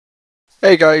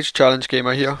Hey guys, Challenge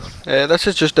Gamer here. This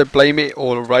is just a Blimey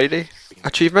O'Reilly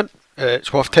achievement.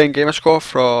 It's worth 10 gamer score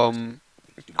from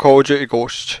Call of Duty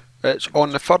Ghosts. It's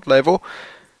on the third level.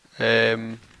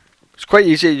 It's quite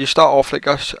easy. You start off like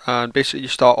this, and basically you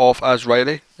start off as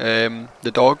Riley,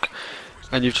 the dog,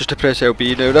 and you've just to press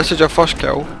LB. Now this is your first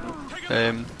kill.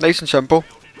 Nice and simple.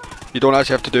 You don't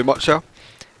actually have to do much there.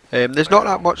 There's not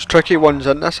that much tricky ones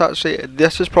in this actually.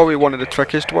 This is probably one of the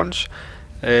trickiest ones.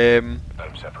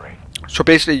 So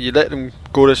basically you let them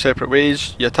go their separate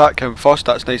ways, you attack him first,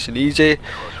 that's nice and easy.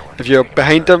 If you're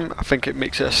behind him, I think it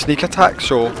makes it a sneak attack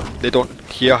so they don't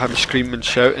hear him scream and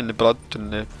shout in the blood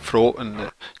and the throat and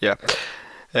the,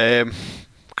 yeah.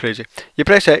 Crazy. You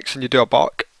press X and you do a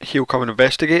bark, he'll come and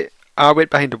investigate. I went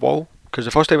behind the wall, because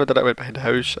the first time I did it I went behind the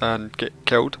house and get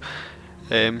killed.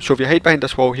 So if you hide behind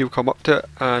this wall he'll come up to it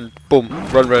and boom,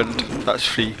 run round, that's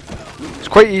free. It's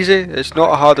quite easy, it's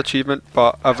not a hard achievement,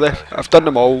 but I've done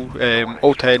them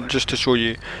all 10 just to show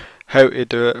you how to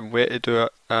do it and where to do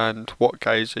it and what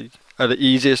guys are the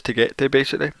easiest to get to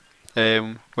basically,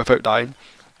 without dying.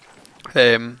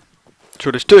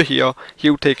 So there's two here,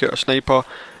 he'll take out a sniper,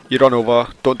 you run over,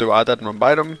 don't do what I did and run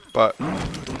by them, but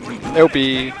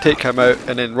LB, take him out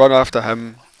and then run after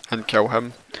him and kill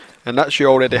him. And that's you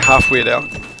already halfway there.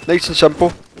 Nice and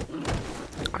simple.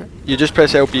 You just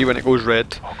press LB when it goes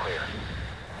red.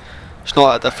 It's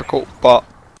not that difficult, but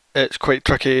it's quite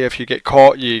tricky. If you get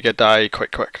caught, you get die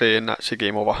quite quickly, and that's the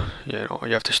game over. You know,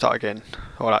 you have to start again,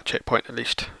 or that checkpoint at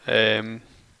least.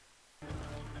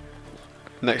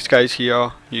 Next guy's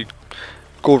here. You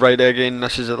go right again.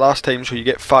 This is the last time, so you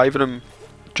get 5 of them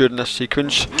during this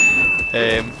sequence.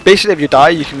 Basically, if you die,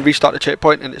 you can restart the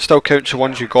checkpoint, and it still counts the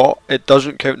ones you got. It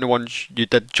doesn't count the ones you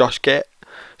did just get.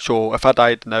 So if I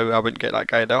died now, I wouldn't get that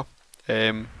guy there.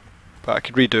 But I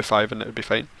could redo 5 and it would be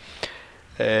fine.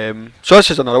 So this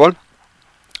is another one.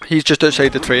 He's just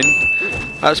outside the train.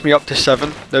 That's me up to 7.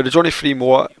 Now there's only 3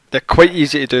 more. They're quite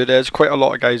easy to do. There's quite a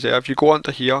lot of guys there. If you go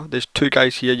onto here, there's 2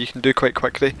 guys here you can do quite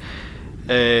quickly.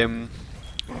 And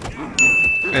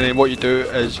then what you do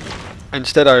is,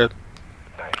 instead of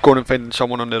going and finding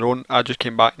someone on their own, I just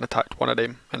came back and attacked one of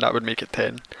them, and that would make it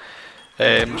 10.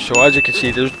 So as you can see,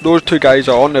 those 2 guys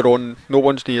are on their own, no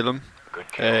one's near them.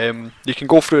 You can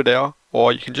go through there,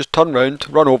 or you can just turn round,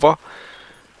 run over,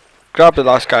 grab the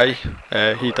last guy.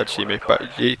 He did see me, but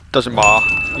it doesn't matter.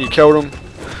 You kill him,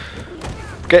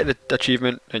 get the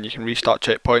achievement, and you can restart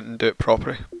checkpoint and do it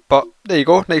properly. But there you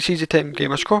go, nice easy 10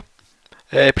 gamer score.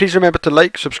 Please remember to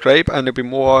like, subscribe, and there'll be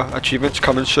more achievements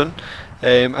coming soon.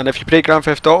 And if you play Grand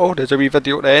Theft Auto, there's a wee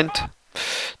video at the end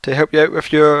to help you out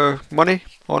with your money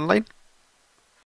online.